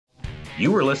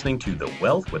You are listening to the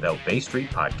Wealth Without Bay Street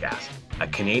podcast, a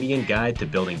Canadian guide to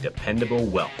building dependable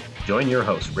wealth. Join your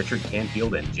hosts, Richard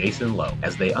Canfield and Jason Lowe,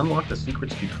 as they unlock the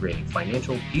secrets to creating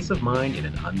financial peace of mind in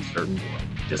an uncertain world.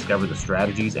 Discover the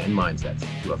strategies and mindsets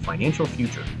to a financial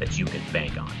future that you can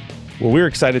bank on. Well, we're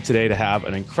excited today to have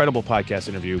an incredible podcast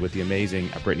interview with the amazing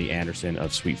Brittany Anderson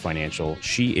of Sweet Financial.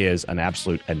 She is an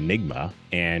absolute enigma,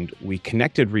 and we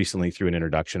connected recently through an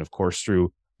introduction, of course,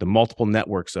 through the multiple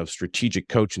networks of Strategic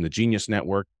Coach and the Genius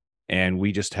Network. And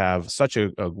we just have such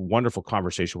a wonderful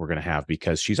conversation we're going to have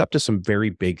because she's up to some very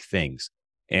big things.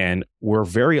 And we're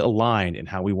very aligned in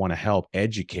how we want to help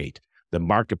educate the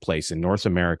marketplace in North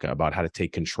America about how to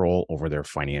take control over their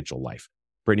financial life.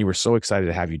 Brittany, we're so excited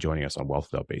to have you joining us on Wealth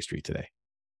Without Bay Street today.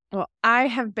 Well, I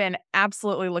have been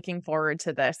absolutely looking forward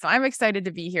to this. So I'm excited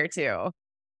to be here too.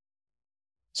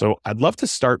 So I'd love to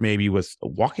start maybe with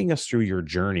walking us through your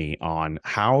journey on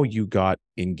how you got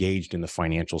engaged in the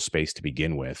financial space to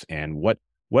begin with, and what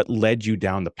led you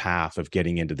down the path of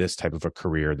getting into this type of a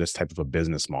career, this type of a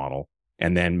business model,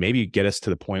 and then maybe get us to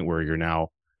the point where you're now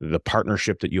the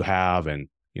partnership that you have, and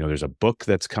there's a book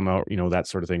that's come out, that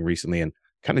sort of thing recently, and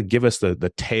kind of give us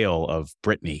the tale of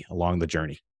Brittany along the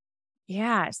journey.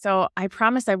 Yeah. So I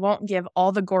promise I won't give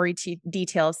all the gory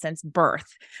details since birth,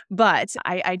 but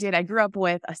I did. I grew up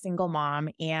with a single mom,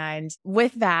 and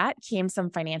with that came some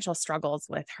financial struggles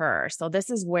with her. So this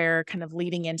is where kind of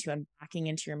leading into and backing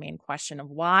into your main question of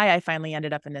why I finally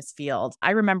ended up in this field.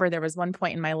 I remember there was one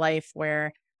point in my life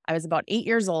where I was about 8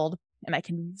 years old, and I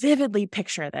can vividly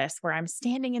picture this, where I'm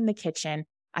standing in the kitchen.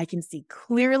 I can see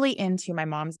clearly into my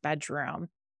mom's bedroom.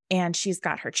 And she's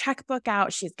got her checkbook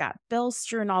out. She's got bills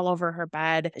strewn all over her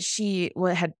bed. She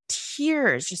had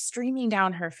tears just streaming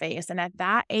down her face. And at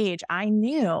that age, I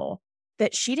knew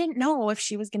that she didn't know if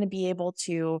she was going to be able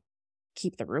to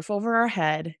keep the roof over her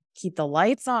head, keep the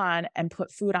lights on, and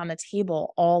put food on the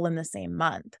table all in the same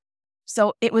month.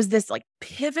 So it was this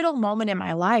pivotal moment in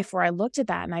my life where I looked at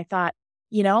that and I thought,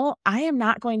 I am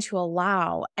not going to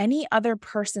allow any other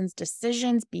person's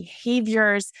decisions,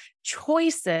 behaviors,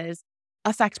 choices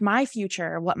affect my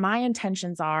future, what my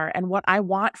intentions are, and what I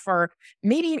want for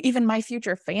maybe even my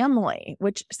future family,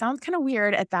 which sounds kind of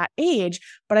weird at that age,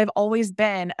 but I've always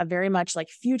been a very much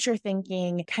future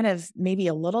thinking, kind of maybe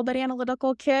a little bit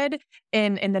analytical kid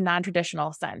in the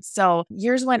non-traditional sense. So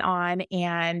years went on,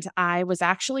 and I was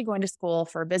actually going to school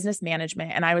for business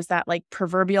management, and I was that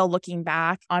proverbial looking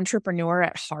back entrepreneur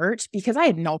at heart because I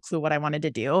had no clue what I wanted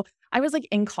to do. I was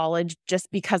in college just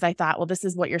because I thought, well, this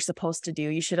is what you're supposed to do.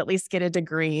 You should at least get a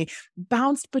degree,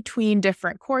 bounced between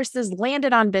different courses,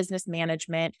 landed on business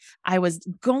management. I was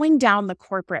going down the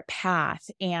corporate path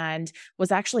and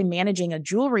was actually managing a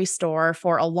jewelry store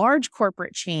for a large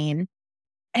corporate chain.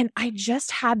 And I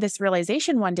just had this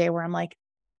realization one day where I'm like,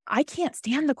 I can't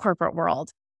stand the corporate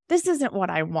world. This isn't what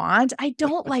I want. I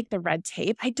don't like the red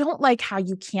tape. I don't like how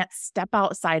you can't step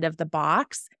outside of the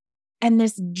box. And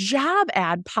this job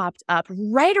ad popped up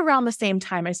right around the same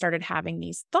time I started having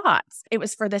these thoughts. It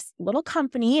was for this little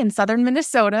company in southern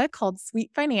Minnesota called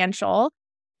Sweet Financial.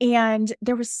 And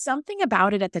there was something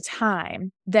about it at the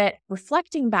time that,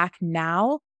 reflecting back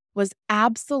now, was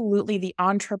absolutely the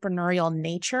entrepreneurial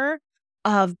nature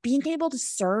of being able to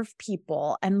serve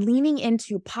people and leaning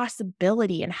into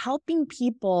possibility and helping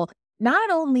people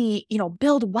not only,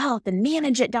 build wealth and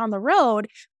manage it down the road,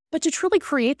 but to truly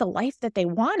create the life that they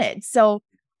wanted. So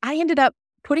I ended up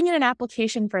putting in an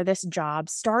application for this job,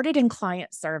 started in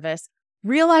client service,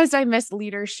 realized I missed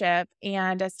leadership.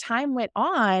 And as time went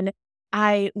on,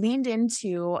 I leaned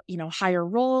into, higher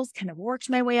roles, kind of worked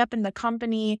my way up in the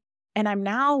company. And I'm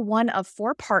now one of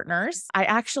 4 partners. I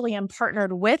actually am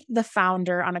partnered with the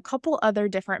founder on a couple other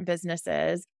different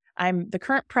businesses. I'm the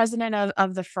current president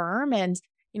of the firm, and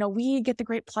we get the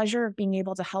great pleasure of being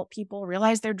able to help people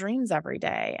realize their dreams every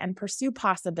day and pursue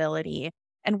possibility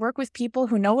and work with people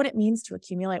who know what it means to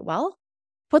accumulate wealth,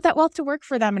 put that wealth to work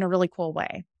for them in a really cool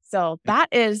way. So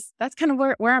that's kind of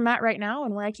where I'm at right now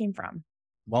and where I came from.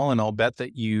 Well, and I'll bet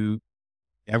that you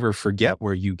never forget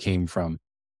where you came from.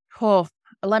 Oh,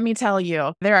 let me tell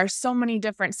you, there are so many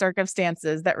different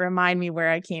circumstances that remind me where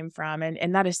I came from.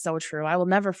 And that is so true. I will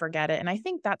never forget it. And I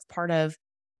think that's part of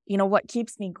what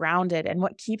keeps me grounded and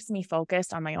what keeps me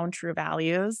focused on my own true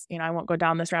values. I won't go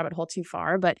down this rabbit hole too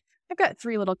far, but I've got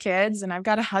 3 little kids and I've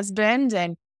got a husband,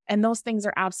 and those things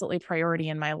are absolutely priority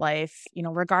in my life.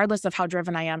 Regardless of how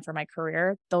driven I am for my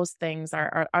career, those things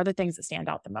are the things that stand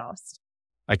out the most.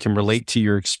 I can relate to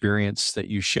your experience that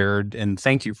you shared, and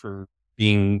thank you for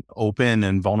being open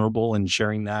and vulnerable and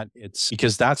sharing that. It's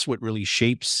because that's what really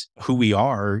shapes who we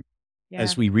are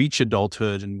as we reach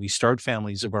adulthood and we start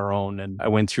families of our own. And I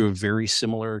went through a very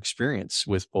similar experience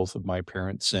with both of my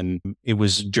parents. And it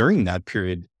was during that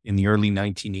period in the early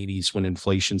 1980s when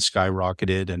inflation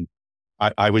skyrocketed. And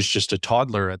I was just a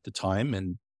toddler at the time.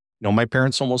 And, my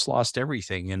parents almost lost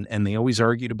everything, and they always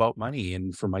argued about money.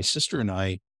 And for my sister and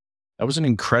I, that was an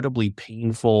incredibly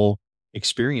painful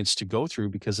experience to go through,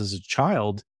 because as a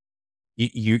child,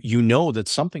 you know that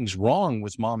something's wrong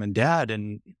with mom and dad,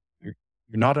 and you're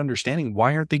not understanding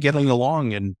why aren't they getting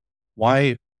along, and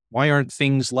why aren't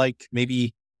things like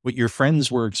maybe what your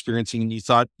friends were experiencing, and you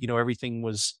thought everything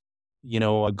was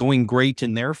going great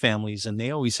in their families, and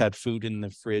they always had food in the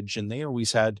fridge, and they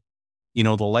always had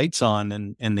the lights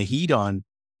on and the heat on.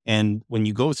 And when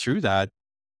you go through that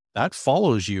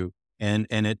follows you, and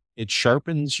it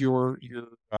sharpens your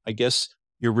I guess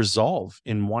your resolve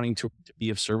in wanting to be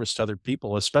of service to other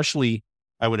people, especially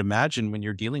I would imagine when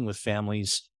you're dealing with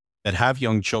families that have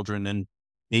young children, and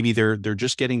maybe they're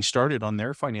just getting started on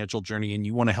their financial journey, and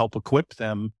you want to help equip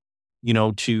them,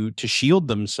 to shield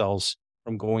themselves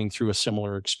from going through a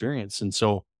similar experience. And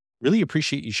so really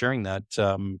appreciate you sharing that.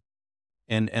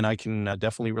 And I can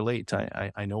definitely relate.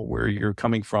 I know where you're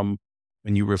coming from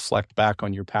when you reflect back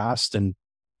on your past and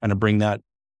kind of bring that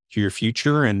to your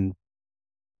future and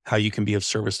how you can be of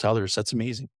service to others. That's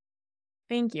amazing.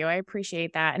 Thank you. I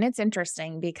appreciate that. And it's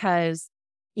interesting because,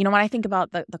 when I think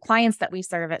about the clients that we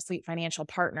serve at Sweet Financial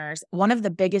Partners, one of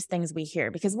the biggest things we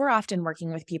hear, because we're often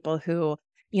working with people who,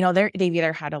 they've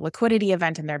either had a liquidity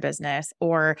event in their business,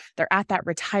 or they're at that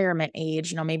retirement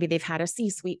age. Maybe they've had a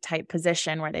C-suite type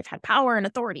position where they've had power and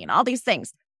authority and all these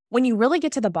things. When you really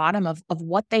get to the bottom of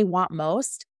what they want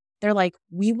most, they're like,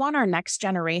 we want our next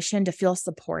generation to feel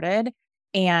supported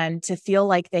and to feel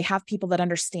like they have people that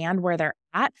understand where they're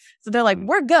at. So they're like,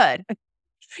 we're good.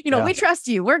 We trust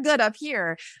you. We're good up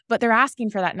here. But they're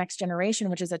asking for that next generation,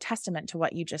 which is a testament to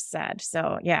what you just said.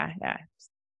 So yeah.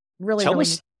 Really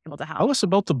able to help. Tell us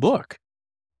about the book.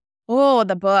 Oh,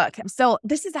 the book. So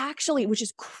this is actually, which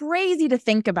is crazy to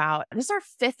think about, this is our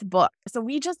 5th book. So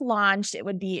we just launched, it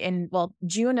would be in,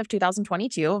 June of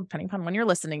 2022, depending upon when you're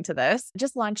listening to this,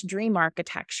 just launched Dream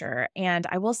Architecture. And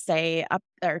I will say up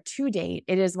there to date,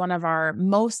 it is one of our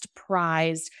most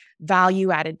prized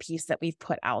value-added piece that we've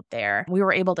put out there. We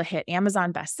were able to hit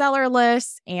Amazon bestseller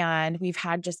lists, and we've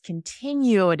had just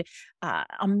continued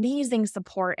amazing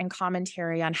support and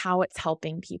commentary on how it's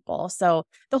helping people. So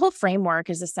the whole framework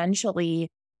is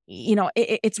essentially,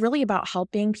 it's really about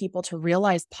helping people to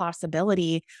realize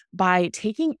possibility by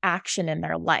taking action in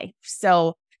their life.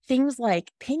 So things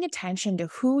like paying attention to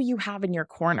who you have in your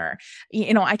corner.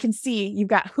 I can see you've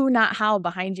got who, not how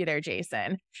behind you there,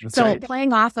 Jason. That's so right.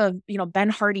 Playing off of, Ben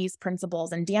Hardy's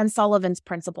principles and Dan Sullivan's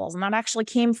principles, and that actually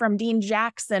came from Dean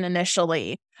Jackson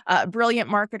initially, a brilliant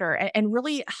marketer, and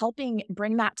really helping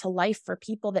bring that to life for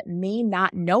people that may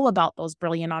not know about those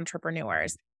brilliant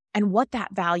entrepreneurs and what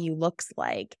that value looks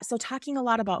like. So talking a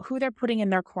lot about who they're putting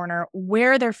in their corner,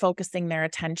 where they're focusing their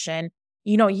attention.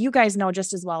 You guys know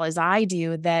just as well as I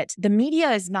do that the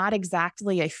media is not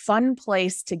exactly a fun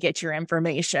place to get your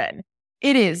information.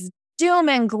 It is doom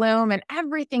and gloom, and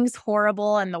everything's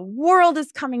horrible, and the world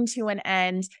is coming to an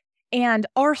end. And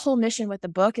our whole mission with the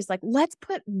book is like, let's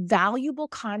put valuable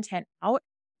content out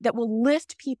that will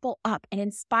lift people up and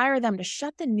inspire them to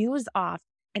shut the news off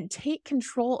and take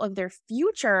control of their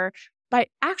future by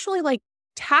actually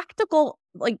tactical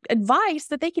advice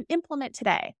that they can implement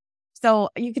today. So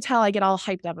you could tell I get all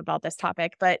hyped up about this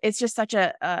topic, but it's just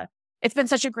it's been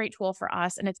such a great tool for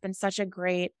us. And it's been such a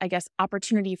great,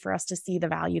 opportunity for us to see the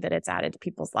value that it's added to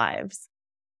people's lives.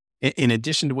 In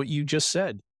addition to what you just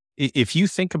said, if you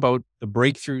think about the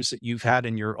breakthroughs that you've had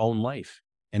in your own life,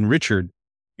 and Richard,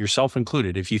 yourself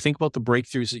included, if you think about the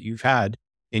breakthroughs that you've had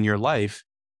in your life,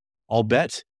 I'll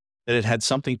bet that it had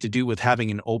something to do with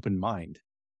having an open mind.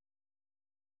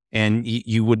 And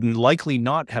you would likely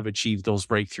not have achieved those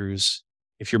breakthroughs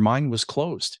if your mind was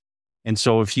closed. And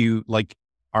so if you, like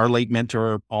our late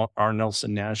mentor, R.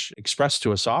 Nelson Nash, expressed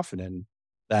to us often, and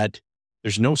that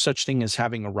there's no such thing as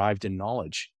having arrived in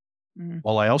knowledge. Mm-hmm.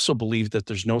 Well, I also believe that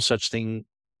there's no such thing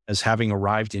as having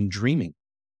arrived in dreaming.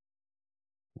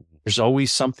 There's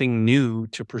always something new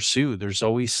to pursue. There's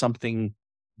always something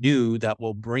new that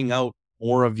will bring out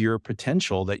more of your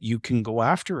potential that you can go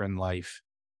after in life.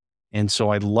 And so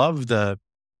I love the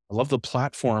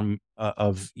platform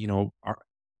of,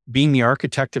 being the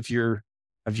architect of your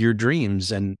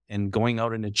dreams and going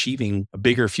out and achieving a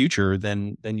bigger future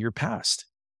than your past.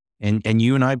 And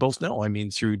you and I both know,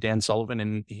 through Dan Sullivan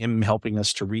and him helping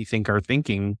us to rethink our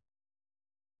thinking,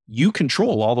 you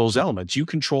control all those elements. You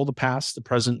control the past, the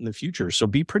present, and the future. So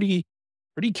be pretty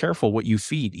pretty careful what you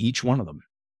feed each one of them.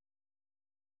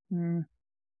 Mm.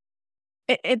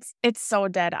 It's so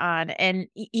dead on. And,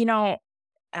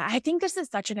 I think this is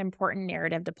such an important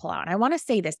narrative to pull out. And I want to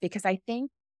say this because I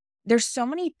think there's so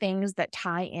many things that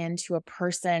tie into a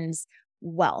person's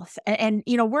wealth.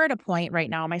 We're at a point right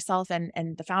now, myself and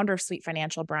the founder of Sweet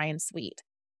Financial, Brian Sweet,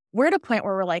 we're at a point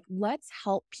where we're like, let's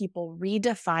help people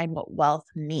redefine what wealth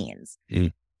means.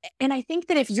 Mm. And I think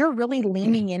that if you're really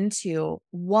leaning into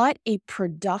what a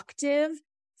productive,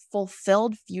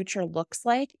 fulfilled future looks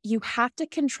like, you have to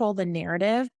control the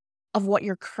narrative of what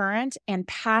your current and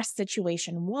past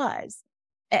situation was.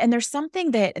 And there's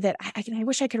something that I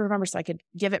wish I could remember so I could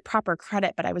give it proper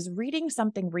credit, but I was reading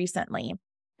something recently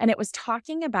and it was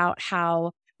talking about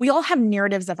how we all have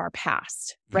narratives of our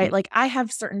past, right? Mm-hmm. Like I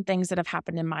have certain things that have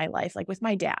happened in my life, like with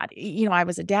my dad. I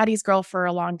was a daddy's girl for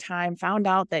a long time, found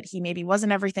out that he maybe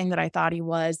wasn't everything that I thought he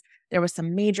was. There was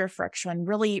some major friction,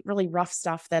 really, really rough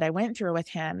stuff that I went through with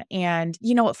him. And,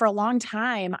 for a long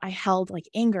time, I held like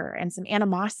anger and some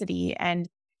animosity, and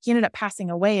he ended up passing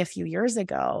away a few years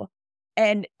ago.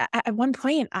 And at one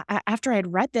point, after I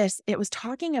had read this, it was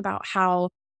talking about how,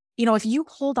 if you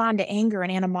hold on to anger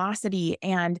and animosity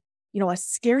and, a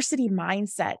scarcity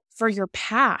mindset for your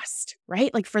past,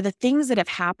 right? Like for the things that have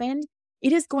happened,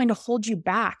 it is going to hold you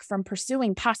back from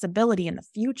pursuing possibility in the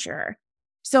future.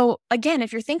 So again,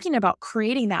 if you're thinking about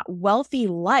creating that wealthy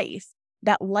life,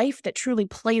 that life that truly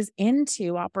plays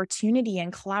into opportunity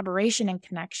and collaboration and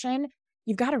connection,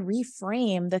 you've got to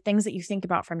reframe the things that you think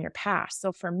about from your past.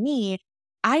 So for me,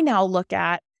 I now look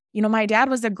at, my dad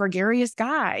was a gregarious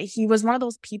guy. He was one of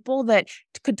those people that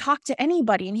could talk to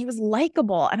anybody and he was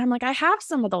likable. And I'm like, I have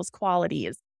some of those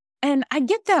qualities and I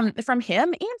get them from him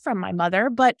and from my mother,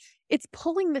 but it's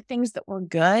pulling the things that were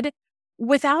good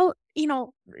without,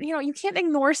 you can't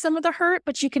ignore some of the hurt,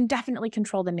 but you can definitely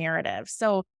control the narrative.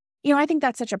 So, I think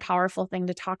that's such a powerful thing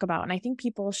to talk about. And I think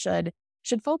people should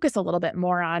focus a little bit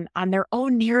more on their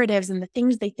own narratives and the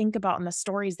things they think about and the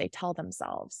stories they tell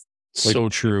themselves. So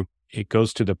true. It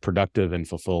goes to the productive and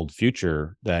fulfilled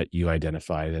future that you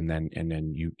identified. And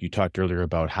then you talked earlier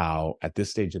about how at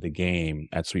this stage of the game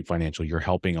at Sweet Financial, you're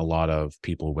helping a lot of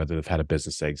people, whether they've had a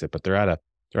business exit, but they're at a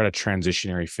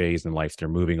transitionary phase in life. They're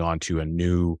moving on to a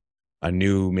new,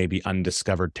 maybe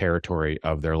undiscovered territory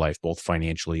of their life, both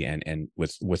financially and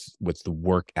with the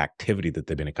work activity that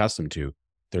they've been accustomed to.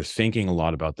 They're thinking a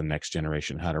lot about the next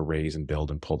generation, how to raise and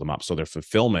build and pull them up. So their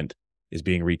fulfillment is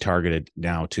being retargeted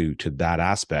now to that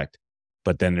aspect.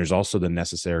 But then there's also the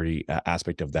necessary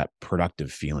aspect of that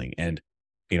productive feeling. And,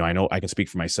 I know I can speak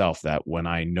for myself that when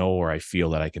I know or I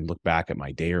feel that I can look back at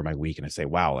my day or my week and I say,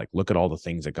 wow, like look at all the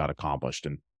things that got accomplished.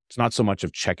 And it's not so much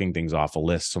of checking things off a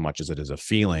list so much as it is a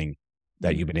feeling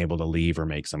that you've been able to leave or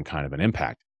make some kind of an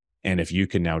impact. And if you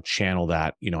can now channel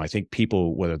that, I think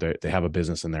people, whether they have a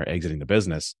business and they're exiting the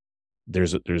business,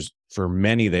 there's for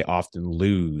many, they often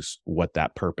lose what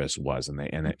that purpose was, and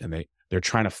they're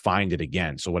trying to find it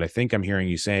again. So what I think I'm hearing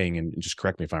you saying, and just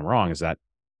correct me if I'm wrong, is that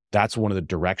that's one of the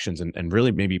directions and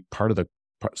really maybe part of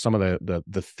some of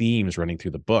the themes running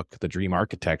through the book, the dream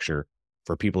architecture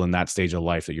for people in that stage of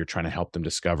life, that you're trying to help them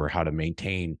discover how to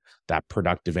maintain that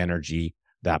productive energy,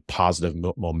 that positive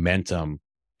momentum,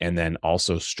 and then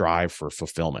also strive for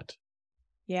fulfillment.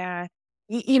 Yeah.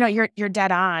 You're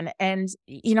dead on. And,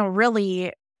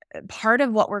 really part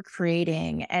of what we're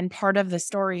creating and part of the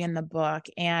story in the book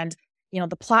and,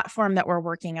 the platform that we're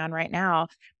working on right now,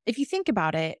 if you think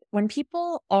about it, when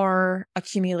people are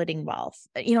accumulating wealth,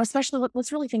 especially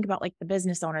let's really think about like the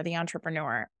business owner, the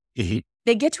entrepreneur, Mm-hmm.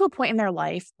 they get to a point in their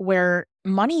life where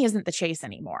money isn't the chase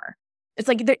anymore. It's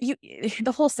like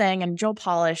the whole saying, and Joe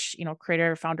Polish,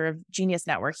 creator, founder of Genius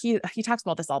Network, he talks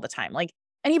about this all the time. Like,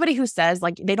 anybody who says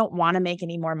like they don't want to make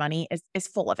any more money is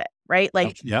full of it, right?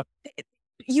 Like, Yep.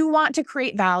 You want to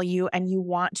create value and you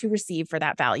want to receive for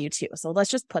that value too. So let's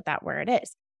just put that where it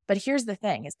is. But here's the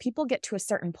thing is people get to a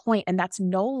certain point and that's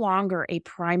no longer a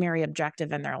primary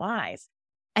objective in their life.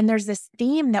 And there's this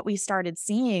theme that we started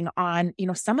seeing on,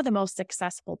 some of the most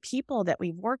successful people that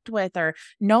we've worked with or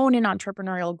known in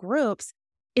entrepreneurial groups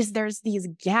is there's these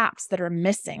gaps that are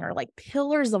missing or like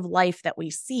pillars of life that we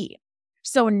see.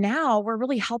 So now we're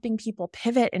really helping people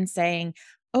pivot and saying,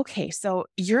 okay, so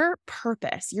your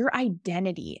purpose, your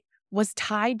identity was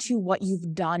tied to what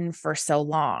you've done for so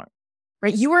long,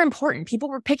 right? You were important. People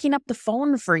were picking up the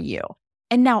phone for you.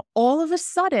 And now all of a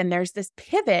sudden there's this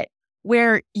pivot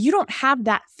where you don't have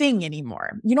that thing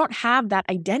anymore. You don't have that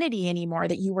identity anymore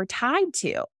that you were tied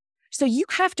to. So you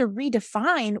have to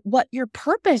redefine what your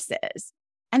purpose is.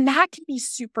 And that can be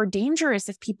super dangerous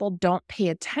if people don't pay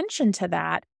attention to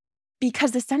that.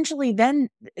 because essentially then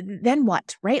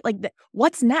what, right? Like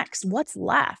what's next? What's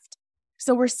left?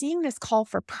 So we're seeing this call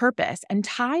for purpose, and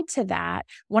tied to that,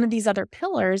 one of these other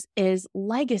pillars is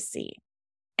legacy.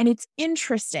 And it's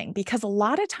interesting because a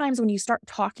lot of times when you start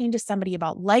talking to somebody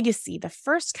about legacy, the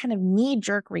first kind of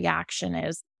knee-jerk reaction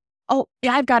is, oh,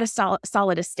 yeah, I've got a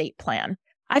solid estate plan.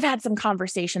 I've had some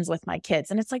conversations with my kids.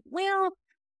 And it's like, well,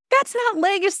 that's not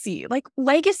legacy. Like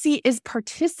legacy is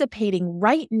participating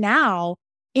right now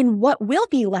in what will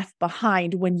be left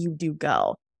behind when you do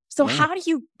go. So how do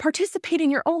you participate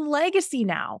in your own legacy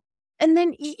now? And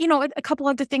then, a couple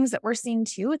of the things that we're seeing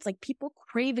too, it's like people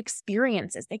crave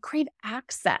experiences. They crave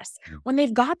access. When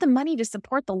they've got the money to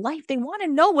support the life, they want to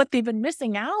know what they've been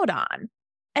missing out on.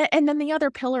 And then the other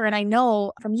pillar, and I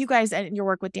know from you guys and your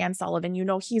work with Dan Sullivan,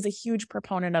 he's a huge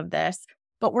proponent of this,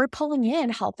 but we're pulling in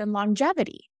health and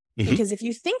longevity. Because if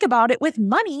you think about it with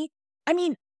money, I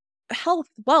mean, health,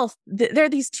 wealth, there are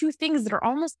these two things that are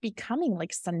almost becoming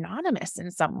like synonymous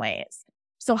in some ways.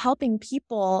 So helping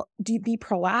people be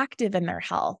proactive in their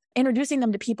health, introducing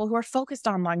them to people who are focused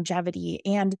on longevity,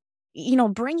 and,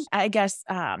 bring, I guess,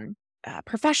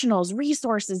 professionals,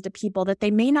 resources to people that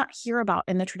they may not hear about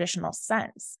in the traditional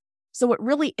sense. So it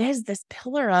really is this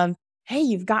pillar of, hey,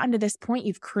 you've gotten to this point,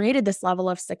 you've created this level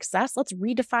of success. Let's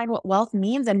redefine what wealth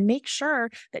means and make sure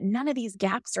that none of these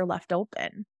gaps are left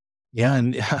open. Yeah.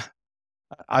 And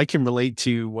I can relate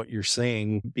to what you're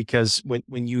saying, because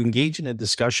when you engage in a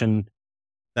discussion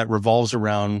that revolves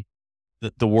around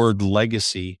the word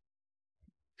legacy,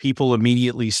 people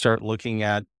immediately start looking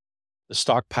at the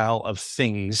stockpile of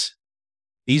things.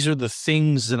 These are the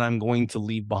things that I'm going to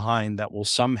leave behind that will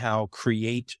somehow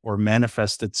create or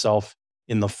manifest itself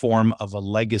in the form of a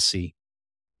legacy,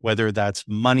 whether that's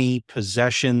money,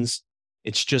 possessions,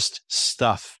 it's just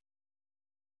stuff.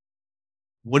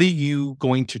 What are you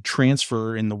going to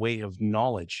transfer in the way of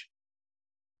knowledge?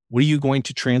 What are you going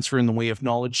to transfer in the way of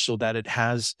knowledge so that it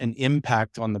has an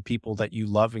impact on the people that you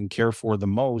love and care for the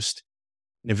most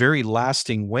in a very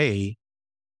lasting way,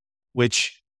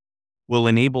 which will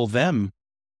enable them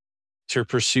to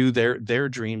pursue their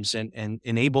dreams and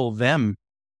enable them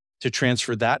to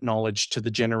transfer that knowledge to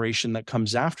the generation that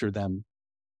comes after them.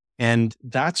 And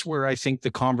that's where I think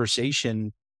the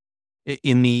conversation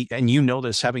and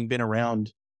this, having been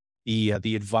around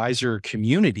the advisor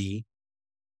community,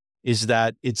 is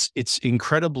that it's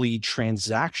incredibly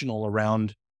transactional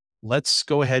around, let's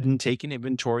go ahead and take an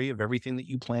inventory of everything that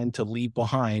you plan to leave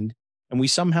behind. And we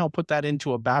somehow put that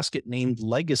into a basket named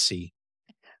legacy.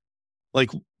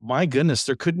 Like, my goodness,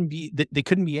 they couldn't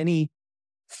be any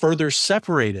further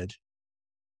separated.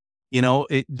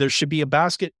 There should be a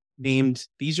basket named,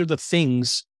 these are the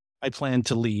things I plan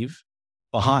to leave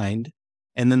behind.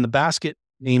 And then the basket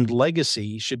named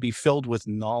legacy should be filled with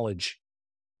knowledge,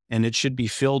 and it should be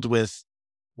filled with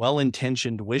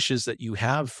well-intentioned wishes that you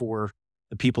have for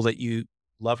the people that you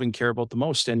love and care about the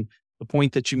most. And the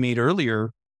point that you made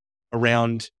earlier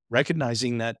around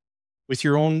recognizing that with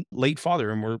your own late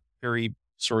father, and we're very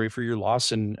sorry for your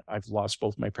loss, and I've lost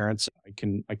both my parents. I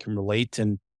can relate.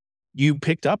 And you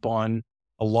picked up on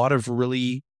a lot of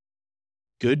really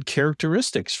good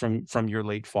characteristics from your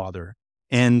late father.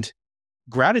 And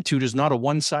gratitude is not a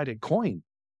one-sided coin.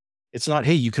 It's not,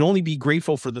 hey, you can only be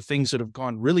grateful for the things that have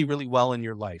gone really, really well in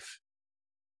your life.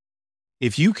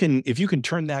 If you can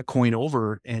turn that coin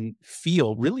over and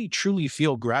really, truly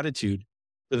feel gratitude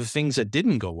for the things that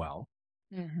didn't go well,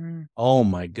 oh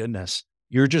my goodness,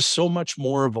 you're just so much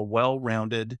more of a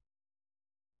well-rounded,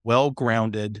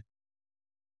 well-grounded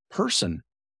person,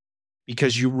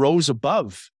 because you rose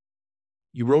above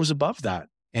that.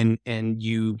 And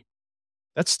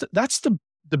that's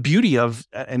the beauty of,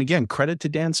 and again, credit to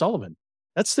Dan Sullivan.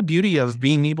 That's the beauty of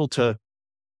being able to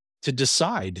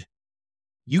decide.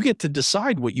 You get to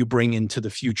decide what you bring into the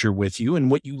future with you and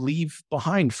what you leave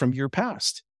behind from your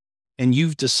past. And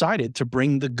you've decided to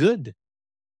bring the good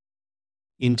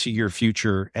into your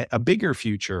future, a bigger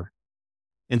future.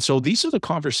 And so these are the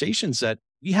conversations that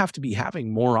we have to be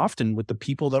having more often with the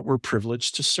people that we're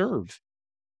privileged to serve.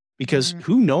 Because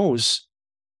who knows,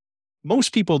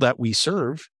 most people that we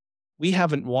serve, we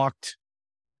haven't walked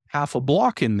half a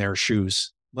block in their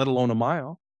shoes, let alone a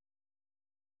mile.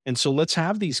 And so let's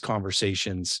have these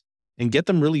conversations and get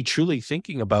them really truly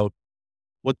thinking about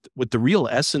what the real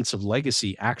essence of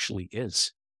legacy actually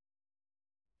is,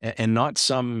 and not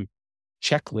some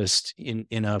checklist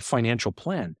in a financial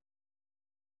plan.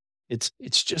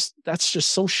 That's just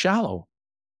so shallow.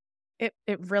 It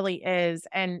really is.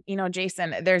 And,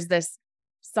 Jason, there's this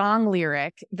song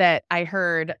lyric that I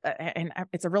heard, and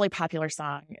it's a really popular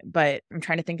song, but I'm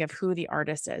trying to think of who the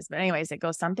artist is. But anyways, it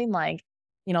goes something like,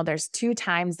 there's 2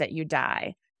 times that you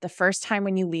die. The first time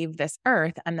when you leave this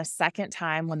earth, and the second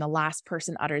time when the last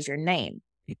person utters your name.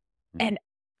 And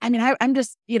I mean, I'm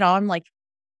just, I'm like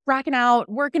rocking out,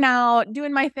 working out,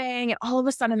 doing my thing. And all of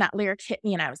a sudden that lyric hit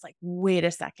me and I was like, wait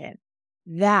a second,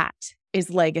 that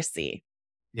is legacy.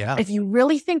 Yeah. If you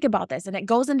really think about this, and it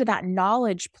goes into that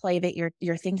knowledge play that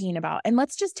you're thinking about. And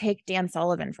let's just take Dan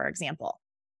Sullivan, for example.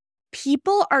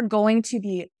 People are going to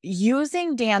be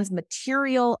using Dan's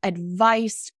material,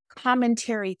 advice,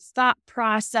 commentary, thought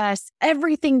process,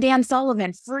 everything Dan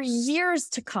Sullivan for years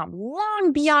to come,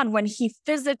 long beyond when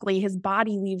his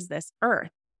body leaves this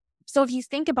earth. So if you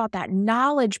think about that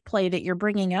knowledge play that you're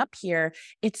bringing up here,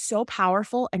 it's so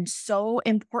powerful and so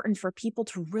important for people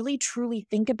to really, truly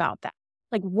think about that.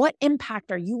 Like, what impact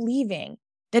are you leaving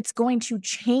that's going to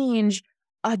change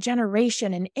a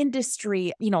generation, an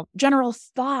industry, general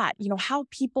thought, how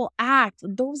people act,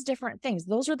 those different things.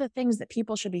 Those are the things that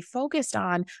people should be focused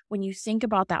on when you think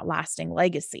about that lasting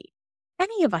legacy.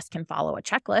 Any of us can follow a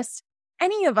checklist.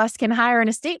 Any of us can hire an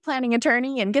estate planning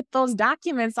attorney and get those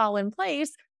documents all in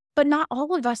place, but not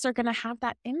all of us are going to have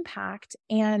that impact.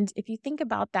 And if you think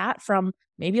about that from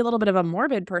maybe a little bit of a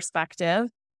morbid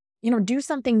perspective, do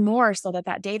something more so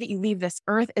that day that you leave this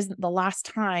earth isn't the last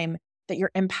time that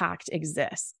your impact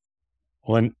exists.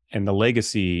 Well, and the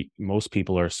legacy, most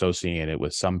people are associating it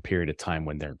with some period of time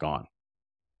when they're gone.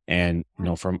 And,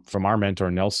 from our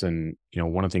mentor, Nelson,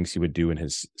 one of the things he would do in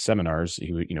his seminars,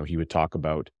 he would talk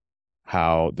about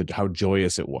how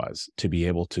joyous it was to be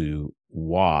able to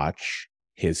watch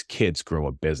his kids grow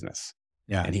a business.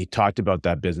 Yeah. And he talked about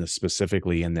that business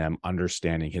specifically in them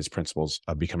understanding his principles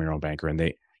of becoming your own banker.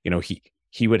 And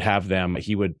he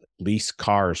would lease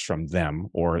cars from them,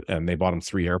 and they bought him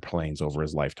 3 airplanes over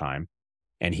his lifetime,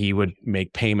 and he would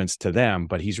make payments to them.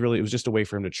 But it was just a way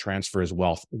for him to transfer his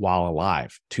wealth while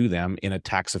alive to them in a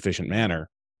tax efficient manner.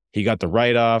 He got the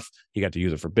write-off, he got to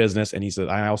use it for business. And he said,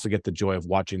 I also get the joy of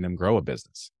watching them grow a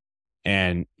business.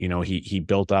 And, he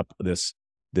built up this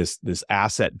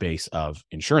asset base of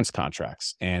insurance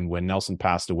contracts. And when Nelson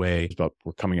passed away,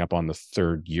 we're coming up on the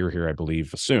 3rd year here, I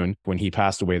believe, soon. When he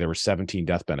passed away, there were 17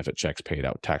 death benefit checks paid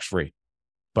out tax-free.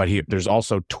 But there's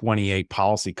also 28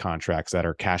 policy contracts that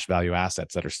are cash value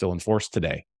assets that are still in force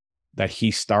today that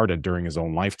he started during his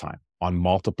own lifetime on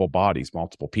multiple bodies,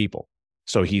 multiple people.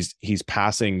 So he's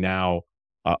passing now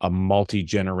a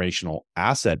multi-generational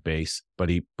asset base, but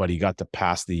he got to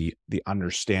pass the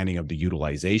understanding of the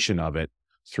utilization of it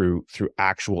through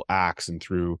actual acts and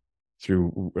through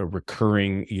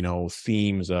recurring,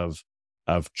 themes of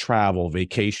travel,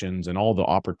 vacations, and all the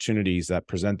opportunities that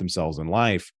present themselves in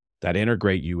life that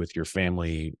integrate you with your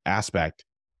family aspect,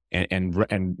 and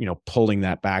pulling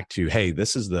that back to, hey,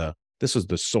 this was the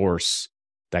source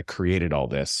that created all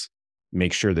this.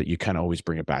 Make sure that you kind of always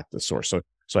bring it back to the source.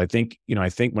 So I think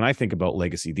when I think about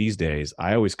legacy these days,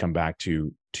 I always come back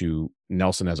to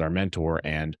Nelson as our mentor,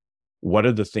 and what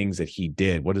are the things that he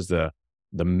did? What is the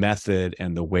method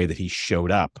and the way that he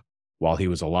showed up while he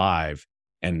was alive?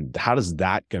 And how is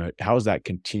that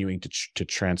continuing to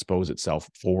transpose itself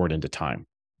forward into time?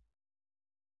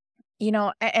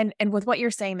 And with what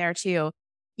you're saying there too,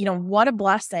 what a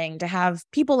blessing to have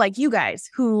people like you guys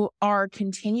who are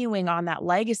continuing on that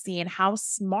legacy, and how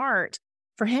smart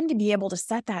for him to be able to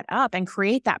set that up and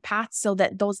create that path so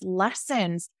that those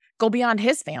lessons go beyond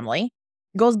his family,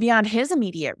 goes beyond his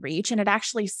immediate reach, and it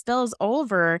actually spills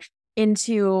over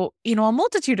into, a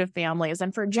multitude of families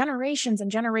and for generations and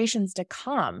generations to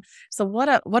come. So what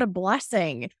a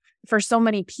blessing for so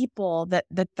many people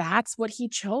that's what he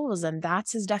chose, and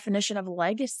that's his definition of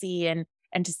legacy, and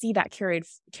to see that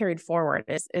carried forward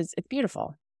is it's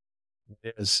beautiful.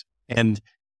 It is. And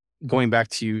going back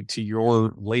to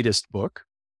your latest book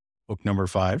number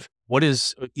 5, what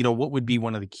would be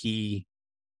one of the key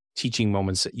teaching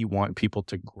moments that you want people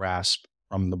to grasp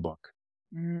from the book?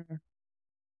 I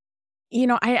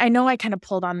know I kind of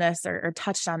pulled on this or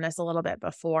touched on this a little bit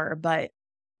before, but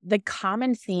the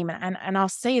common theme, and I'll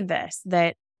say this,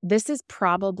 that this is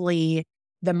probably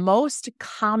the most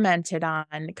commented on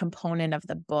component of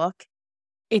the book.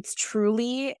 It's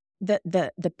truly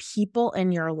the people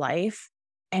in your life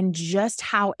and just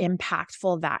how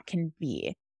impactful that can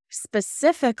be.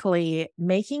 Specifically,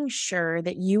 making sure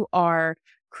that you are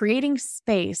creating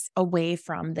space away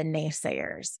from the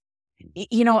naysayers.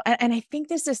 And I think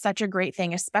this is such a great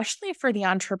thing, especially for the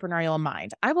entrepreneurial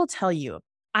mind. I will tell you,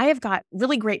 I have got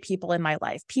really great people in my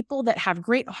life, people that have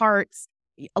great hearts,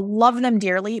 love them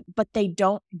dearly, but they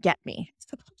don't get me.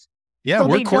 Yeah, so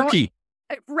we're quirky.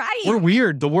 Right. We're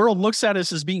weird. The world looks at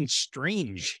us as being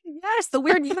strange. Yes, the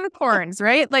weird unicorns,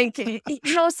 right?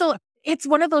 So it's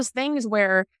one of those things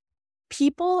where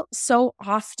people so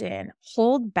often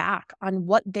hold back on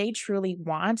what they truly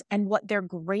want and what their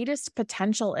greatest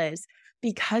potential is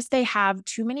because they have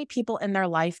too many people in their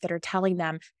life that are telling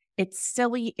them, it's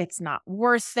silly, it's not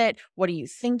worth it. What are you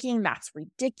thinking? That's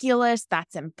ridiculous.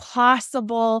 That's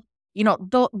impossible.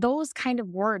 Those kind of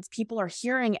words people are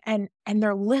hearing and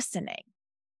they're listening.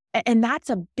 And that's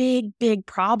a big, big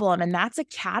problem. And that's a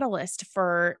catalyst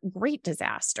for great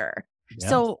disaster. Yeah.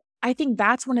 So I think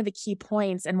that's one of the key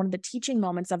points and one of the teaching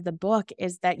moments of the book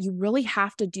is that you really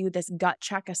have to do this gut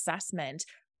check assessment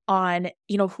on,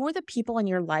 who are the people in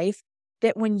your life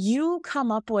that when you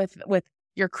come up with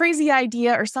your crazy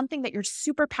idea or something that you're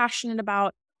super passionate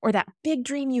about or that big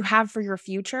dream you have for your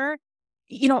future,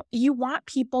 you want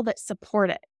people that support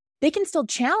it. They can still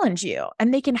challenge you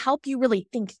and they can help you really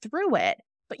think through it,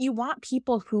 but you want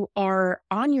people who are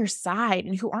on your side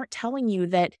and who aren't telling you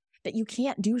that you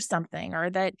can't do something or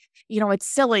that, it's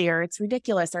silly or it's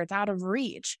ridiculous or it's out of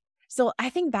reach. So I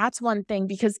think that's one thing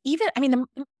because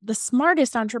the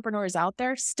smartest entrepreneurs out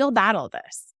there still battle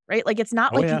this, right? Like it's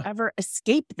not you ever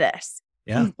escape this.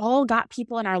 Yeah. We've all got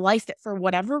people in our life that for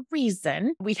whatever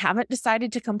reason, we haven't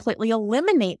decided to completely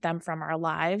eliminate them from our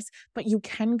lives, but you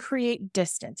can create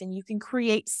distance and you can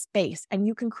create space and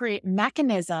you can create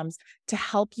mechanisms to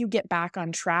help you get back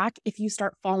on track if you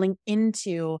start falling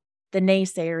into the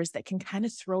naysayers that can kind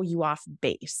of throw you off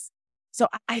base. So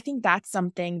I think that's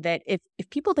something that if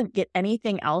people didn't get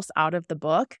anything else out of the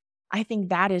book, I think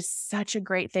that is such a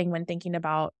great thing when thinking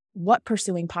about what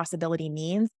pursuing possibility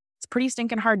means. It's pretty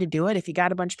stinking hard to do it if you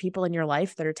got a bunch of people in your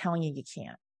life that are telling you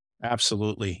can't.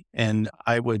 Absolutely. And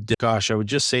I would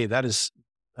just say that is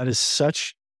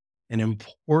such an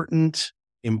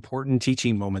important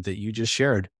teaching moment that you just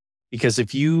shared. Because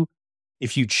if you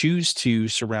choose to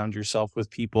surround yourself with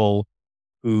people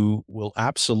who will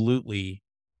absolutely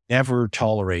never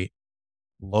tolerate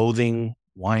loathing,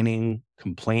 whining,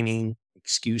 complaining,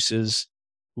 excuses,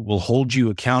 who will hold you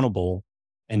accountable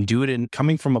and do it in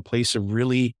coming from a place of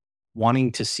really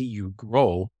wanting to see you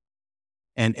grow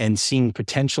and seeing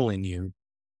potential in you,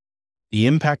 the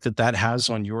impact that has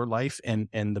on your life and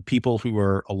the people who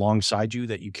are alongside you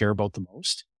that you care about the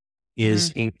most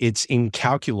is it's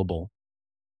incalculable.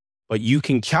 But you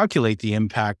can calculate the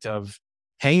impact of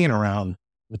hanging around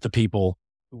with the people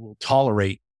who will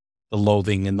tolerate the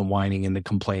loathing and the whining and the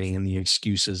complaining and the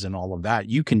excuses and all of that.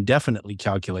 You can definitely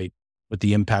calculate what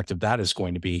the impact of that is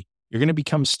going to be. You're going to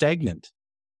become stagnant.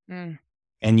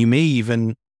 And you may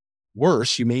even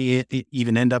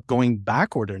end up going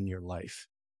backward in your life.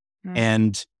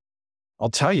 And I'll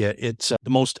tell you, it's the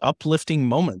most uplifting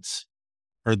moments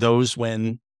are those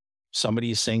when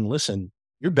somebody is saying, listen,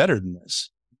 you're better than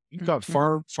this. You've got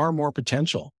far, far more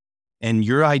potential. And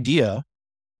your idea,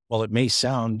 while it may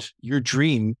sound your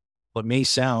dream, while it may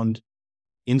sound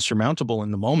insurmountable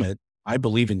in the moment, I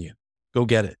believe in you. Go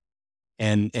get it.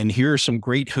 And here are some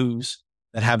great who's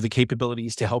that have the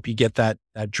capabilities to help you get that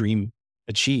dream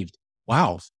achieved.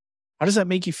 Wow. How does that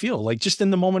make you feel? Like just in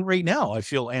the moment right now, I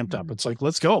feel amped up. It's like,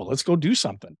 let's go do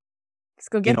something. Let's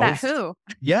go get that who.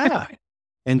 Yeah.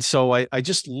 And so I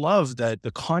just love that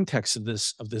the context of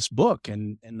this book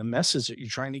and the message that you're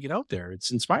trying to get out there.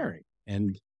 It's inspiring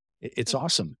and it's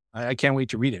awesome. I can't wait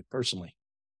to read it personally.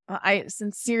 I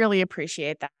sincerely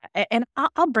appreciate that. And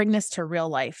I'll bring this to real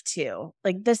life too.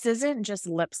 Like this isn't just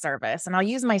lip service. And I'll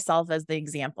use myself as the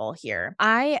example here.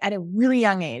 I, at a really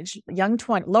young age,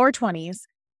 lower 20s,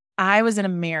 I was in a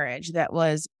marriage that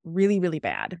was really, really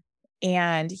bad.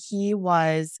 And he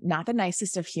was not the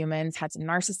nicest of humans, had some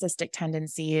narcissistic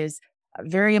tendencies,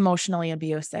 very emotionally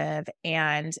abusive.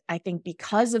 And I think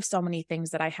because of so many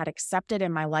things that I had accepted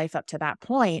in my life up to that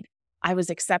point, I was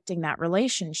accepting that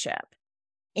relationship.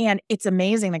 And it's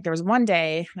amazing. Like there was one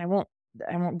day, and I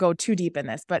won't go too deep in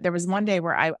this, but there was one day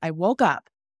where I woke up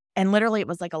and literally it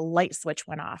was like a light switch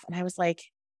went off. And I was like,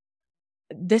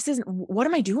 what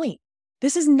am I doing?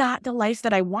 This is not the life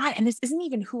that I want. And this isn't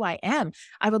even who I am.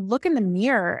 I would look in the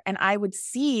mirror and I would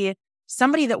see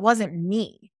somebody that wasn't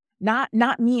me, not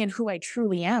me and who I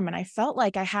truly am. And I felt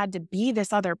like I had to be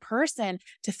this other person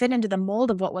to fit into the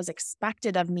mold of what was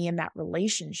expected of me in that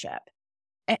relationship.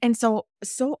 And so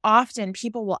often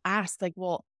people will ask like,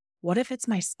 well, what if it's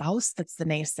my spouse that's the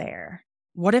naysayer?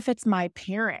 What if it's my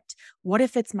parent? What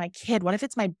if it's my kid? What if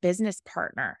it's my business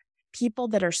partner? People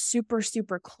that are super,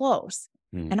 super close.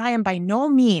 And I am by no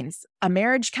means a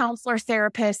marriage counselor,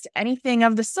 therapist, anything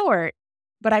of the sort.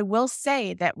 But I will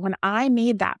say that when I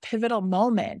made that pivotal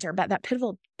moment or that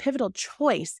pivotal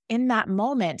choice in that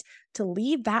moment to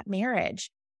leave that marriage,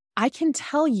 I can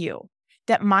tell you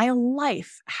that my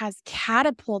life has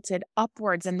catapulted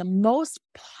upwards in the most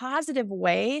positive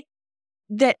way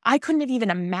that I couldn't have even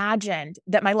imagined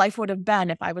that my life would have been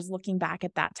if I was looking back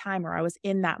at that time or I was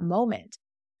in that moment.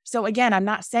 So again, I'm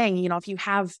not saying, if you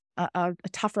have a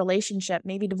tough relationship,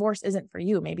 maybe divorce isn't for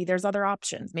you. Maybe there's other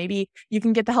options. Maybe you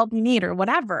can get the help you need or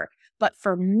whatever. But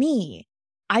for me,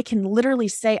 I can literally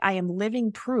say I am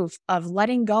living proof of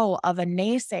letting go of a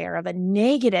naysayer, of a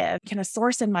negative kind of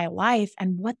source in my life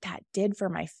and what that did for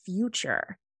my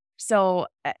future. So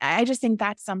I just think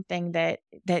that's something that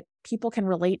people can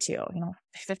relate to.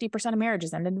 50% of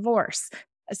marriages end in divorce.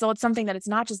 So it's something that it's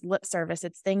not just lip service.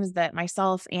 It's things that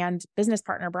myself and business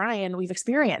partner Brian, we've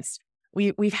experienced.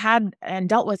 We've had and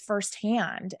dealt with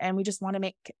firsthand. And we just want to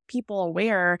make people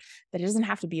aware that it doesn't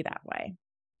have to be that way.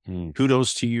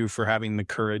 Kudos to you for having the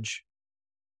courage,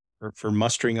 for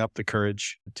mustering up the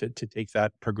courage to take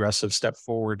that progressive step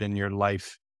forward in your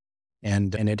life.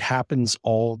 And it happens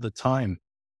all the time.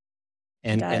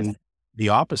 And the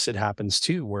opposite happens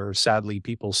too, where sadly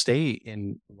people stay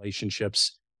in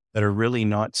relationships that are really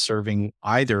not serving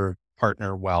either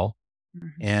partner well. Mm-hmm.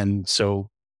 And so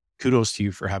kudos to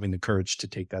you for having the courage to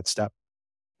take that step.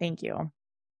 Thank you.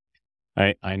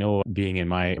 I know being in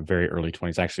my very early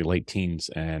 20s, actually late teens,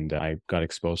 and I got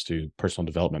exposed to personal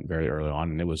development very early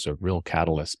on. And it was a real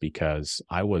catalyst because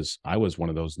I was one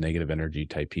of those negative energy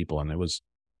type people. And it was,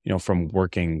 from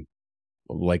working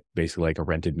basically like a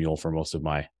rented mule for most of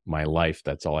my life.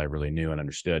 That's all I really knew and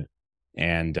understood.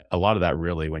 And a lot of that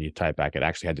really, when you tie it back, it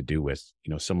actually had to do with,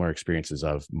 similar experiences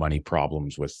of money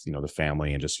problems with, the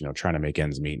family and just, trying to make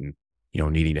ends meet and,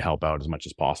 needing to help out as much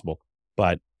as possible.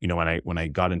 But, when I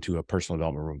got into a personal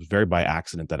development room, it was very by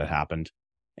accident that it happened.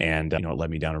 And, it led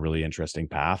me down a really interesting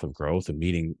path of growth and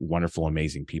meeting wonderful,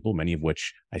 amazing people, many of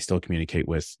which I still communicate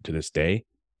with to this day.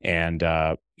 And,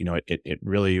 it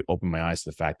really opened my eyes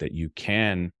to the fact that you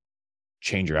can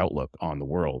change your outlook on the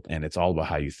world. And it's all about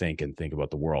how you think and think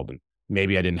about the world. And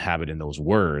maybe I didn't have it in those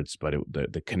words, but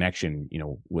the connection,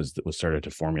 was started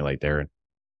to formulate there. And,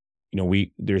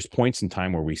 there's points in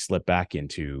time where we slip back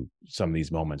into some of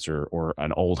these moments or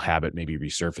an old habit maybe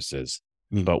resurfaces.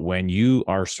 Mm-hmm. But when you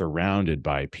are surrounded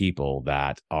by people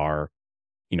that are,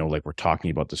 like we're talking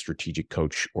about the Strategic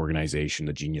Coach organization,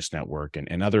 the Genius Network,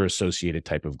 and other associated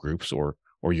type of groups, or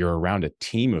you're around a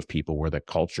team of people where the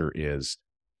culture is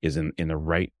in the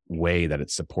right way that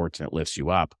it supports and it lifts you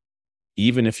up.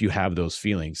 Even if you have those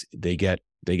feelings, they get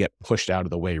pushed out of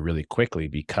the way really quickly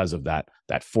because of that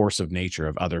force of nature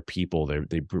of other people.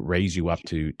 They raise you up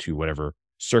to whatever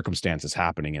circumstance is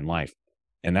happening in life.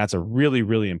 And that's a really,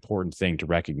 really important thing to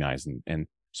recognize. And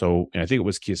I think it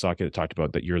was Kiyosaki that talked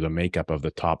about that you're the makeup of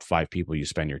the top 5 people you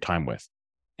spend your time with.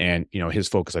 And, his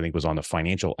focus, I think, was on the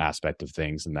financial aspect of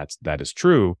things. And that is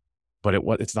true, but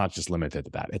it's not just limited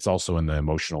to that. It's also in the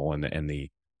emotional and the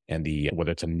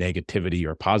whether it's a negativity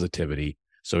or positivity.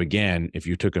 So again, if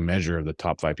you took a measure of the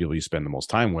top 5 people you spend the most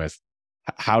time with,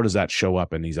 how does that show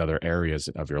up in these other areas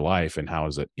of your life, and how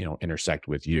does it, intersect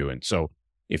with you? And so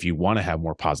if you want to have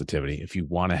more positivity, if you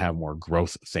want to have more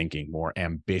growth thinking, more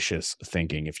ambitious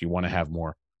thinking, if you want to have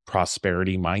more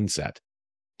prosperity mindset,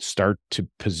 start to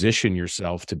position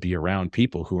yourself to be around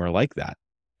people who are like that.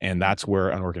 And that's where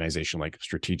an organization like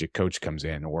Strategic Coach comes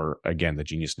in, or again, the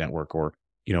Genius Network, or,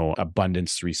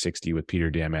 Abundance 360 with Peter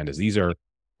Diamandis. These are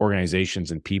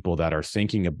organizations and people that are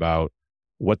thinking about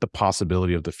what the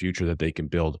possibility of the future that they can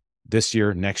build this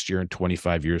year, next year, and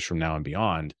 25 years from now and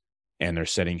beyond. And they're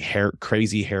setting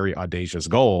crazy, hairy, audacious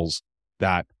goals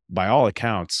that by all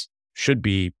accounts should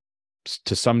be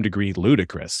to some degree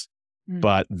ludicrous,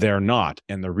 but they're not.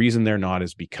 And the reason they're not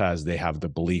is because they have the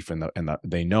belief and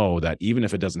they know that even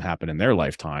if it doesn't happen in their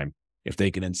lifetime, if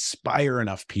they can inspire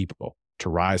enough people to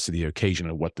rise to the occasion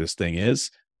of what this thing is,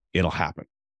 it'll happen.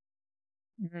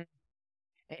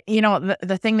 Mm-hmm.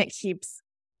 The thing that keeps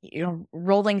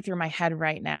rolling through my head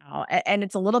right now, and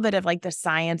it's a little bit of like the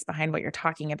science behind what you're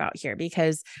talking about here,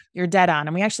 because you're dead on.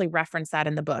 And we actually reference that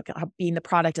in the book, being the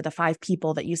product of the 5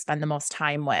 people that you spend the most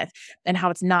time with, and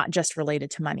how it's not just related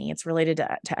to money, it's related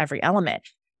to every element.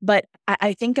 But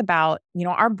I think about,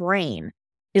 our brain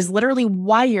is literally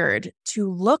wired to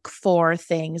look for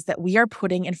things that we are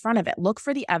putting in front of it, look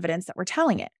for the evidence that we're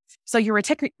telling it. So your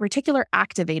reticular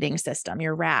activating system,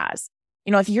 your RAS,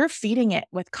 if you're feeding it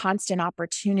with constant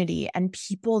opportunity and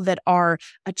people that are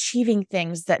achieving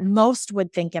things that most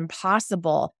would think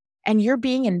impossible, and you're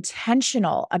being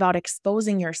intentional about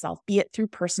exposing yourself, be it through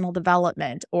personal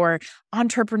development or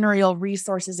entrepreneurial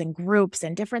resources and groups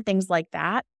and different things like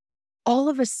that, all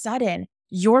of a sudden,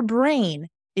 your brain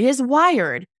is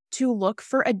wired to look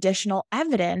for additional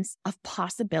evidence of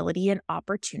possibility and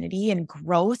opportunity and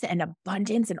growth and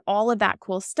abundance and all of that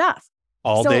cool stuff.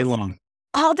 All day long.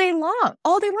 all day long,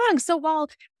 all day long. So while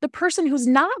the person who's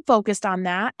not focused on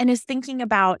that and is thinking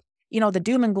about, the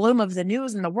doom and gloom of the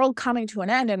news and the world coming to an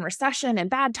end and recession and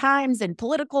bad times and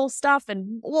political stuff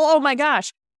and, oh my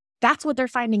gosh, that's what they're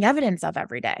finding evidence of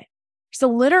every day. So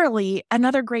literally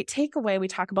another great takeaway, we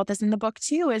talk about this in the book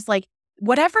too, is like,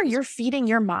 whatever you're feeding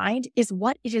your mind is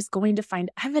what it is going to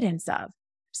find evidence of.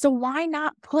 So why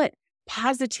not put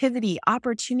positivity,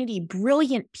 opportunity,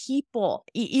 brilliant people,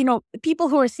 people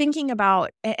who are thinking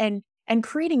about and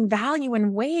creating value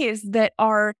in ways that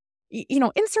are,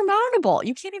 insurmountable.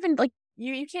 You can't even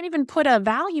you can't even put a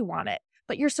value on it,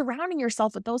 but you're surrounding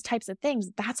yourself with those types of things.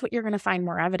 That's what you're going to find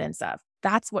more evidence of.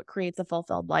 That's what creates a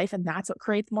fulfilled life. And that's what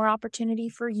creates more opportunity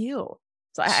for you.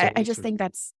 So I just think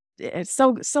it's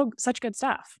such good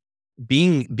stuff.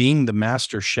 Being the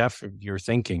master chef of your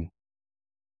thinking.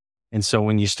 And so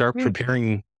when you start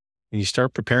preparing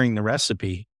the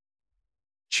recipe,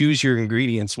 choose your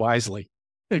ingredients wisely,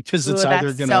 because it's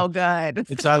either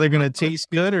going to taste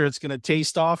good or it's going to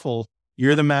taste awful.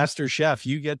 You're the master chef.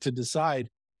 You get to decide.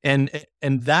 And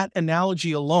that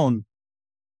analogy alone,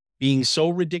 being so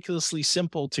ridiculously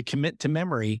simple to commit to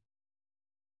memory,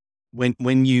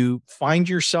 when you find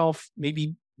yourself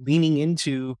maybe leaning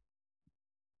into,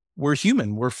 we're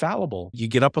human, we're fallible. You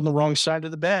get up on the wrong side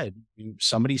of the bed.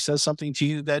 Somebody says something to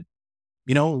you that,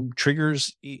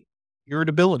 triggers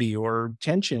irritability or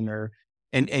tension,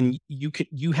 and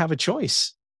you have a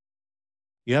choice.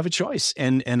 You have a choice.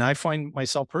 And I find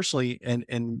myself personally,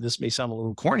 and this may sound a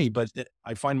little corny, but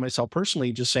I find myself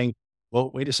personally just saying,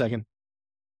 well, wait a second.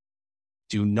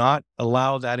 Do not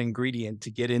allow that ingredient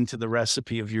to get into the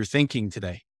recipe of your thinking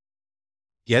today.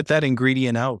 Get that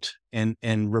ingredient out and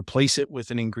replace it with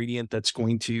an ingredient that's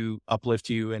going to uplift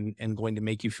you and going to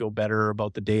make you feel better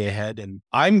about the day ahead. And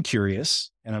I'm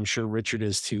curious, and I'm sure Richard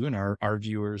is too, and our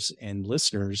viewers and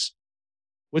listeners,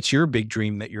 what's your big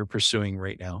dream that you're pursuing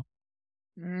right now?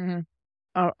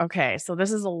 Oh, okay. So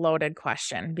this is a loaded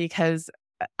question because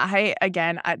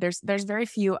there's very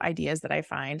few ideas that I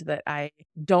find that I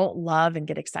don't love and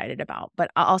get excited about,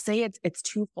 but I'll say it's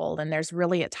twofold, and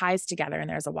it ties together, and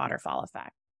there's a waterfall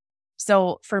effect.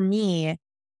 So for me,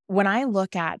 when I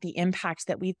look at the impact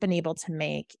that we've been able to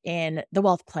make in the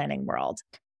wealth planning world,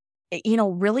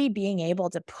 really being able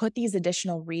to put these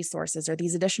additional resources or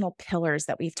these additional pillars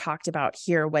that we've talked about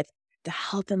here with the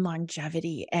health and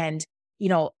longevity and,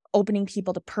 opening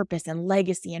people to purpose and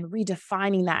legacy and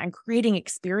redefining that and creating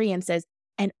experiences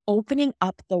and opening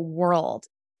up the world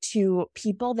to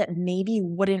people that maybe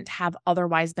wouldn't have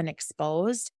otherwise been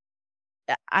exposed.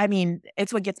 I mean,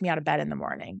 it's what gets me out of bed in the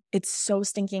morning. It's so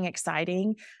stinking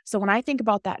exciting. So when I think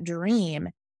about that dream,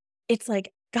 it's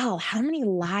like, God, how many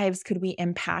lives could we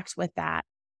impact with that?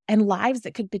 And lives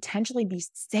that could potentially be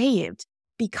saved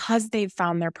because they've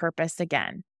found their purpose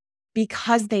again,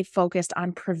 because they focused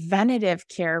on preventative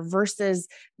care versus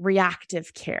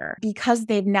reactive care, because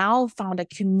they've now found a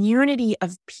community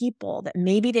of people that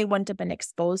maybe they wouldn't have been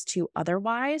exposed to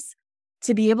otherwise,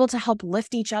 to be able to help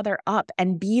lift each other up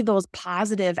and be those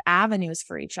positive avenues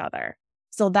for each other.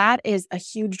 So that is a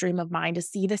huge dream of mine, to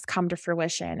see this come to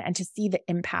fruition and to see the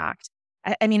impact.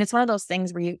 I mean, it's one of those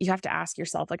things where you have to ask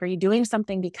yourself, like, are you doing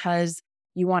something because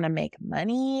you want to make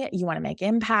money? You want to make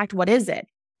impact? What is it?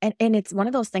 And it's one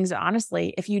of those things that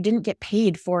honestly, if you didn't get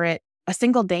paid for it a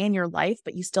single day in your life,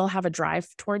 but you still have a drive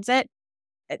towards it,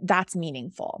 that's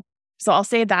meaningful. So I'll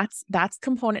say that's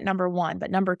component number one.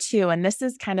 But number two, and this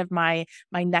is kind of my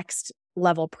next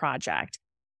level project.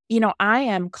 I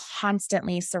am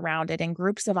constantly surrounded in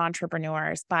groups of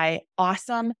entrepreneurs by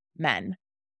awesome men.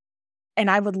 And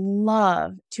I would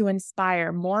love to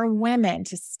inspire more women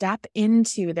to step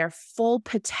into their full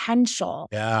potential.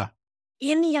 Yeah.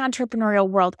 In the entrepreneurial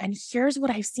world. And here's what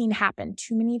I've seen happen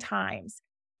too many times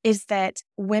is that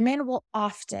women will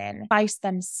often sacrifice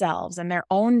themselves and their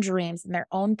own dreams and their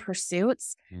own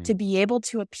pursuits to be able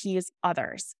to appease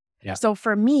others. Yeah. So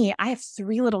for me, I have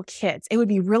 3 little kids. It would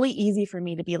be really easy for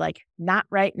me to be like, not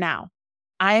right now.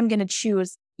 I am going to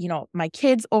choose, my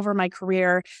kids over my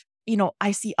career.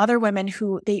 I see other women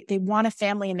who they want a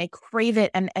family and they crave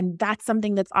it. And that's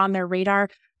something that's on their radar.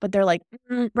 But they're like,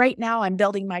 right now I'm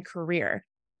building my career.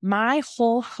 My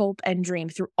whole hope and dream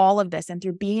through all of this and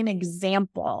through being an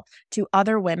example to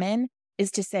other women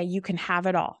is to say, you can have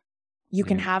it all. You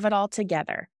can have it all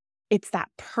together. It's that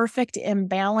perfect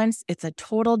imbalance. It's a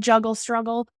total juggle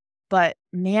struggle, but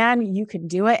man, you can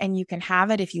do it and you can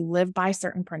have it if you live by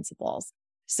certain principles.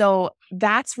 So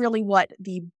that's really what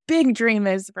the big dream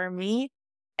is for me.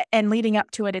 And leading up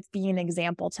to it, it's being an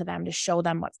example to them to show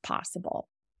them what's possible.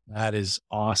 That is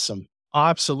awesome.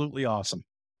 Absolutely awesome.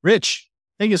 Rich,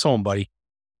 take us home, buddy.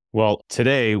 Well,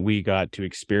 today we got to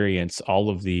experience all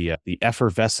of the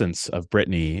effervescence of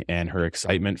Brittany and her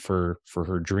excitement for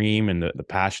her dream and the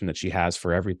passion that she has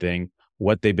for everything,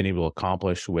 what they've been able to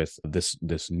accomplish with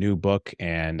this new book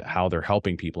and how they're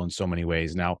helping people in so many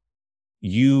ways. Now,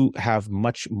 you have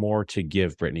much more to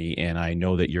give, Brittany, and I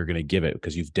know that you're going to give it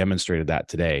because you've demonstrated that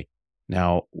today.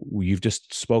 Now, you've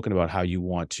just spoken about how you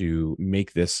want to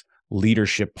make this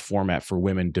leadership format for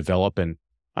women develop, and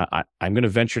I'm going to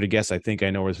venture to guess, I think I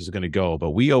know where this is going to go,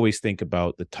 but we always think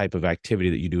about the type of activity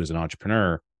that you do as an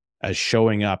entrepreneur as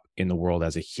showing up in the world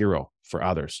as a hero for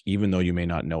others, even though you may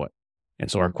not know it.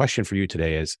 And so our question for you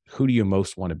today is, who do you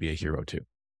most want to be a hero to?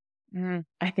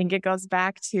 I think it goes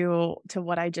back to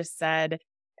what I just said,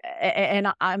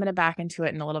 and I'm going to back into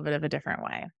it in a little bit of a different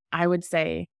way. I would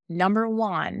say, number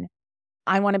one,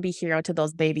 I want to be hero to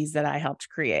those babies that I helped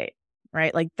create,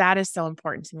 right? Like that is so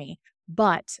important to me.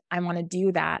 But I want to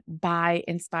do that by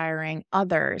inspiring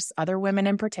others, other women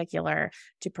in particular,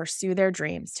 to pursue their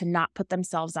dreams, to not put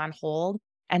themselves on hold,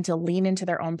 and to lean into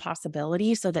their own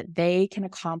possibility so that they can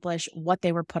accomplish what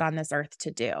they were put on this earth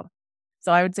to do.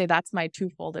 So I would say that's my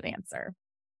two-folded answer.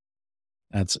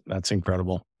 That's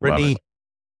incredible. Brittany,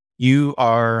 you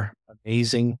are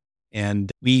amazing. And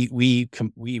we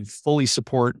fully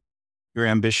support your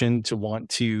ambition to want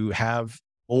to have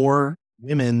more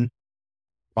women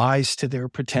rise to their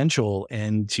potential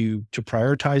and to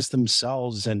prioritize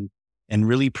themselves and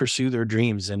really pursue their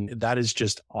dreams. And that is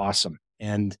just awesome.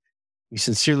 And we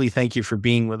sincerely thank you for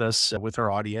being with us, with our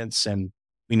audience. And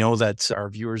we know that our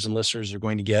viewers and listeners are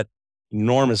going to get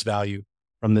enormous value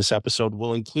from this episode.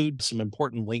 We'll include some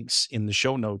important links in the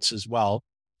show notes as well.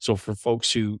 So for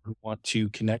folks who want to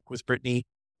connect with Brittany,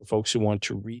 for folks who want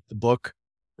to read the book,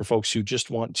 for folks who just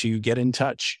want to get in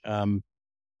touch,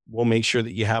 we'll make sure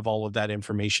that you have all of that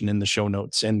information in the show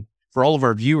notes. And for all of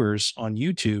our viewers on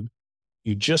YouTube,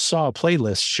 you just saw a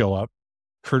playlist show up,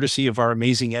 courtesy of our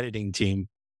amazing editing team.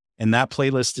 And that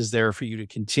playlist is there for you to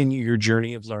continue your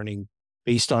journey of learning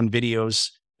based on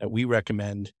videos that we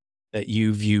recommend that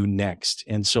you view next.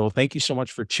 And so thank you so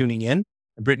much for tuning in.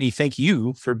 And Brittany, thank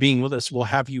you for being with us. We'll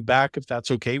have you back if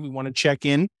that's okay. We want to check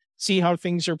in, see how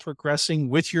things are progressing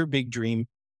with your big dream,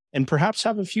 and perhaps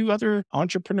have a few other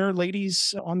entrepreneur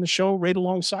ladies on the show right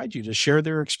alongside you to share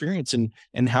their experience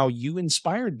and how you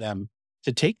inspired them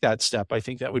to take that step. I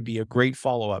think that would be a great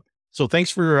follow-up. So thanks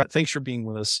for being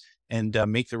with us, and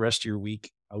make the rest of your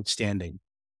week outstanding.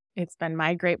 It's been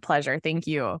my great pleasure. Thank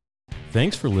you.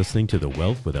 Thanks for listening to the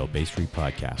Wealth Without Bay Street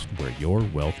podcast, where your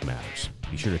wealth matters.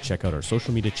 Be sure to check out our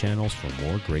social media channels for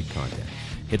more great content.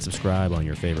 Hit subscribe on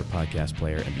your favorite podcast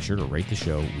player and be sure to rate the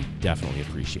show. We definitely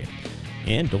appreciate it.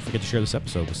 And don't forget to share this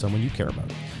episode with someone you care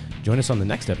about. Join us on the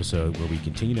next episode where we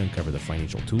continue to uncover the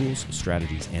financial tools,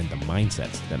 strategies, and the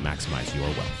mindsets that maximize your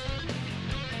wealth.